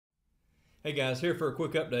Hey guys, here for a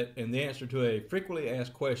quick update and the answer to a frequently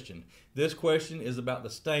asked question. This question is about the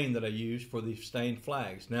stain that I used for the stained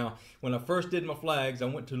flags. Now, when I first did my flags, I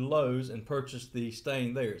went to Lowe's and purchased the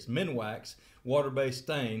stain there. It's Minwax, water-based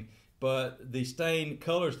stain, but the stain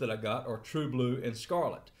colors that I got are True Blue and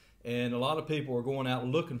Scarlet. And a lot of people are going out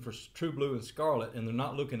looking for True Blue and Scarlet, and they're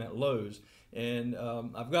not looking at Lowe's. And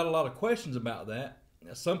I've got a lot of questions about that.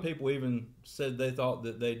 Some people even said they thought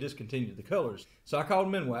that they discontinued the colors. So I called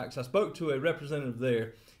Minwax. I spoke to a representative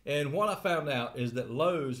there, and what I found out is that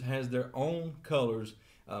Lowe's has their own colors.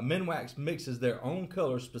 Minwax mixes their own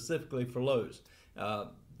colors specifically for Lowe's.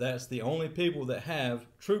 That's the only people that have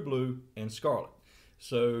True Blue and Scarlet.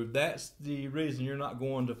 So that's the reason you're not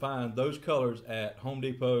going to find those colors at Home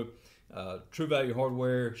Depot, True Value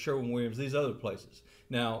Hardware, Sherwin-Williams, these other places.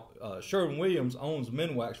 Now, Sherwin-Williams owns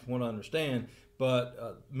Minwax from what I understand,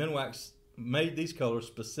 but Minwax made these colors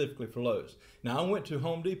specifically for Lowe's. Now, I went to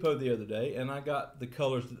Home Depot the other day and I got the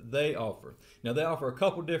colors that they offer. Now, they offer a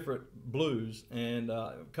couple different blues and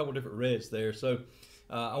a couple different reds there. So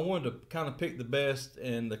I wanted to kind of pick the best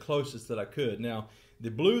and the closest that I could. Now, the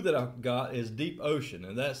blue that I got is Deep Ocean,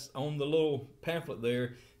 and that's on the little pamphlet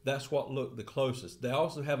there. That's what looked the closest. They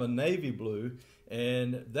also have a navy blue,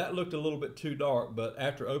 and that looked a little bit too dark, but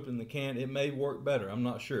after opening the can, it may work better. I'm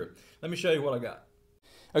not sure. Let me show you what I got.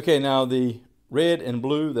 Okay, now the red and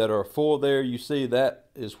blue that are full there, you see that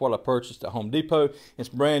is what I purchased at Home Depot. It's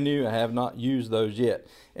brand new. I have not used those yet.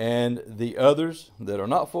 And the others that are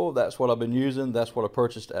not full, that's what I've been using. That's what I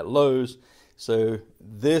purchased at Lowe's. So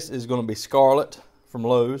this is going to be Scarlet from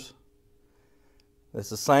Lowe's. It's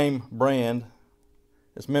the same brand.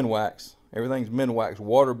 It's Minwax. Everything's Minwax,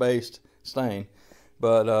 water-based stain.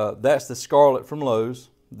 But that's the Scarlet from Lowe's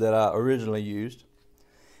that I originally used.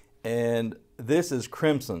 And this is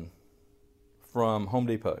Crimson from Home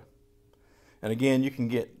Depot. And again, you can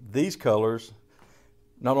get these colors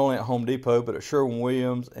not only at Home Depot, but at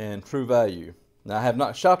Sherwin-Williams and True Value. Now, I have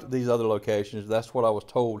not shopped at these other locations. That's what I was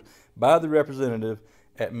told by the representative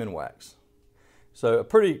at Minwax. So a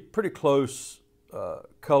pretty close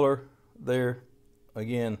color there.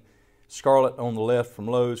 Again, Scarlet on the left from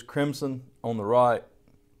Lowe's, Crimson on the right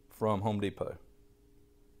from Home Depot.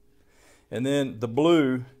 And then the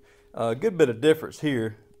blue, a good bit of difference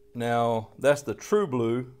here. Now, that's the True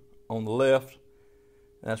Blue on the left.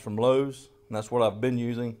 That's from Lowe's, and that's what I've been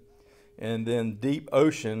using. And then Deep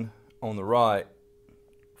Ocean on the right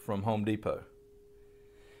from Home Depot.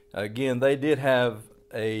 Again, they did have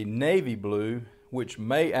a navy blue, which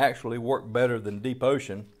may actually work better than Deep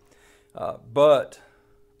Ocean, but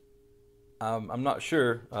I'm not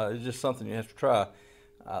sure. It's just something you have to try.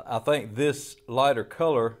 I think this lighter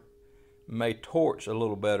color may torch a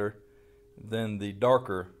little better than the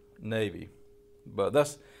darker navy, but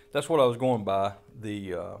that's what I was going by,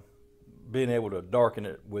 the being able to darken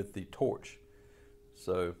it with the torch.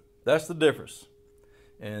 So that's the difference,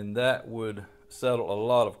 and that would settle a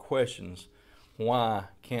lot of questions. Why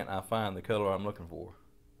can't I find the color I'm looking for?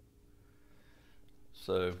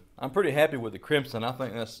 So I'm pretty happy with the Crimson. I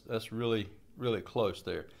think that's really close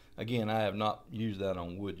there. Again, I have not used that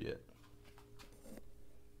on wood yet.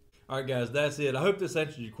 Alright guys, that's it. I hope this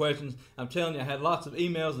answered your questions. I'm telling you, I had lots of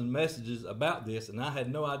emails and messages about this, and I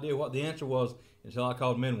had no idea what the answer was until I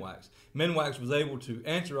called Minwax. Minwax was able to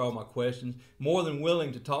answer all my questions, more than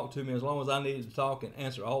willing to talk to me as long as I needed to talk and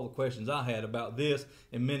answer all the questions I had about this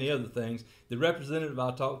and many other things. The representative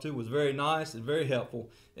I talked to was very nice and very helpful,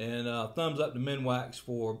 and thumbs up to Minwax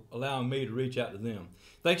for allowing me to reach out to them.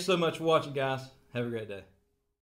 Thanks so much for watching, guys. Have a great day.